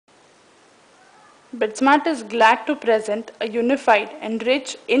BitSmart is glad to present a unified and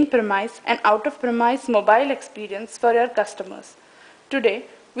rich in-premise and out-of-premise mobile experience for your customers. Today,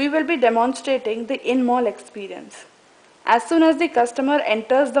 we will be demonstrating the in-mall experience. As soon as the customer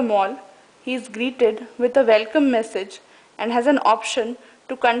enters the mall, he is greeted with a welcome message and has an option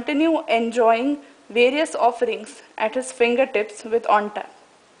to continue enjoying various offerings at his fingertips with onTap.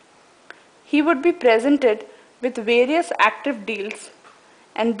 He would be presented with various active deals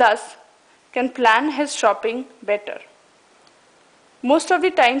and thus can plan his shopping better. Most of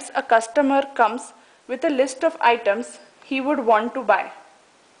the times, a customer comes with a list of items he would want to buy.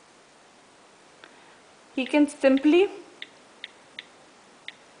 He can simply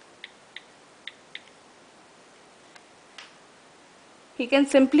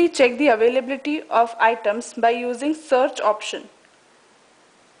check the availability of items by using search option.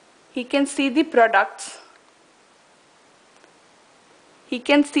 He can see the products. He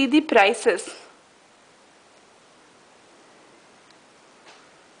can see the prices.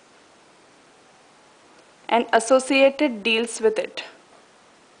 And associated deals with it.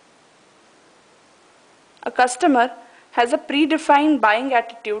 A customer has a predefined buying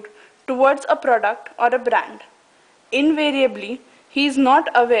attitude towards a product or a brand. Invariably, he is not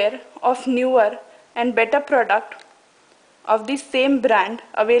aware of newer and better product of the same brand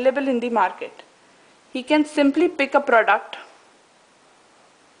available in the market. He can simply pick a product,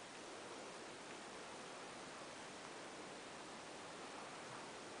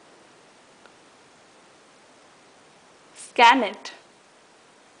 scan it,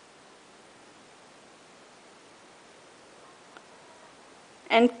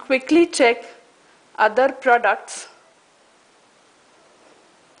 and quickly check other products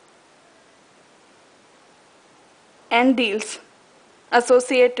and deals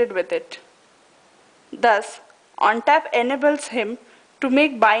associated with it. Thus, onTap enables him to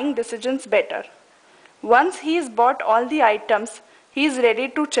make buying decisions better. Once he has bought all the items, he is ready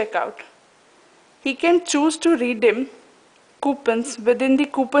to check out. He can choose to redeem coupons within the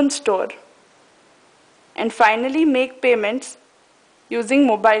coupon store and finally make payments using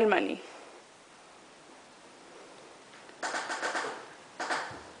mobile money.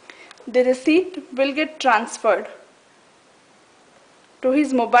 The receipt will get transferred to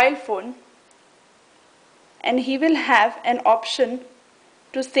his mobile phone and he will have an option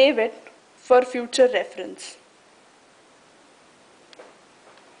to save it for future reference.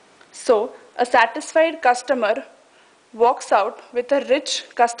 So, a satisfied customer walks out with a rich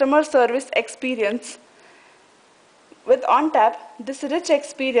customer service experience. With onTap, this rich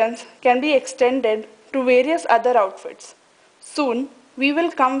experience can be extended to various other outfits. Soon, we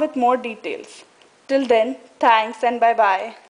will come with more details. Till then, thanks and bye-bye.